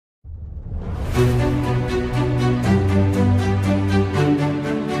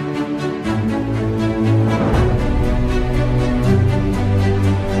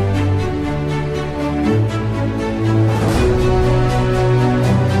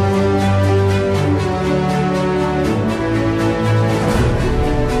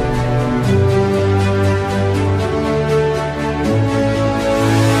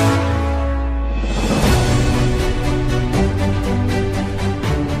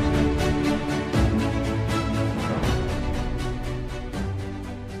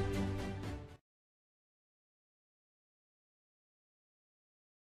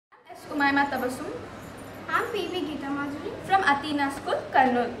I'm PV from Athena School,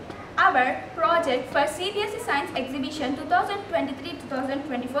 Kurnool. Our project for Cbse Science Exhibition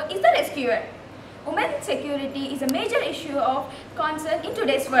 2023-2024 is the rescuer. Women's security is a major issue of concern in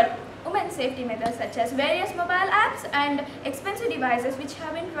today's world. Women's safety methods such as various mobile apps and expensive devices which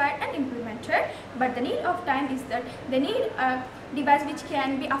have been tried and implemented, but the need of time is that they need a device which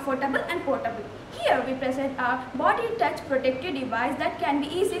can be affordable and portable. Here we present a body touch protective device that can be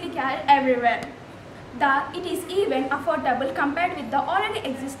easily carried everywhere. It is even affordable compared with the already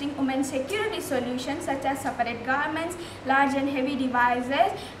existing women's security solutions such as separate garments, large and heavy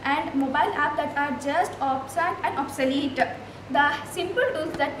devices and mobile apps that are just obsolete. The simple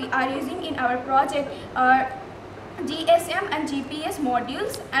tools that we are using in our project are GSM and GPS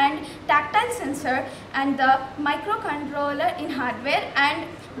modules and tactile sensor and the microcontroller in hardware and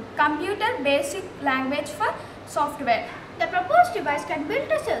computer basic language for software. The proposed device can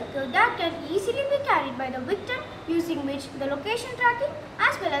build a circle that can easily be carried by the victim, using which the location tracking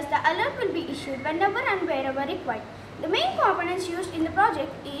as well as the alert will be issued whenever and wherever required. The main components used in the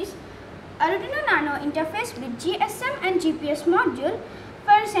project is Arduino Nano interface with GSM and GPS module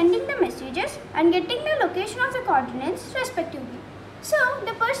for sending the messages and getting the location of the coordinates respectively. So,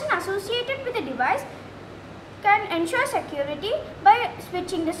 the person associated with the device can ensure security by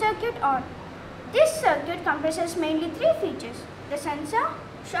switching the circuit on. This circuit comprises mainly three features: the sensor,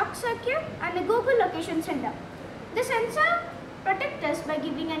 shock circuit and the Google location sender. The sensor protects us by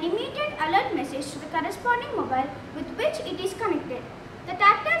giving an immediate alert message to the corresponding mobile with which it is connected. The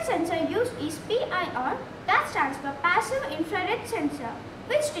tactile sensor used is PIR, that stands for Passive Infrared Sensor,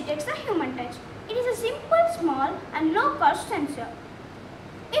 which detects the human touch. It is a simple, small and low-cost sensor.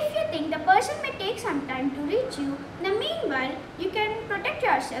 If you think the person may take some time to reach you, in the meanwhile, you can protect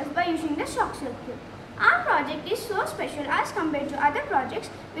yourself by using the shock circuit. Our project is so special as compared to other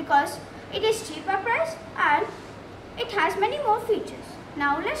projects because it is cheaper price and it has many more features.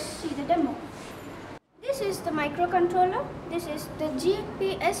 Now let's see the demo. This is the microcontroller, this is the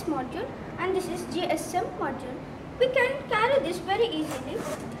GPS module and this is GSM module. We can carry this very easily.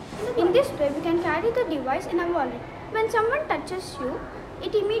 In this way, we can carry the device in a wallet. When someone touches you,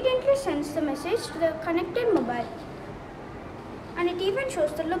 it immediately sends the message to the connected mobile and it even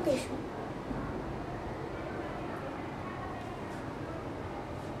shows the location.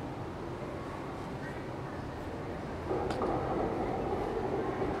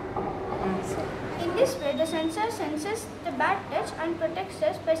 In this way, the sensor senses the bad touch and protects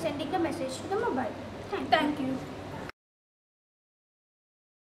us by sending the message to the mobile. Thank you.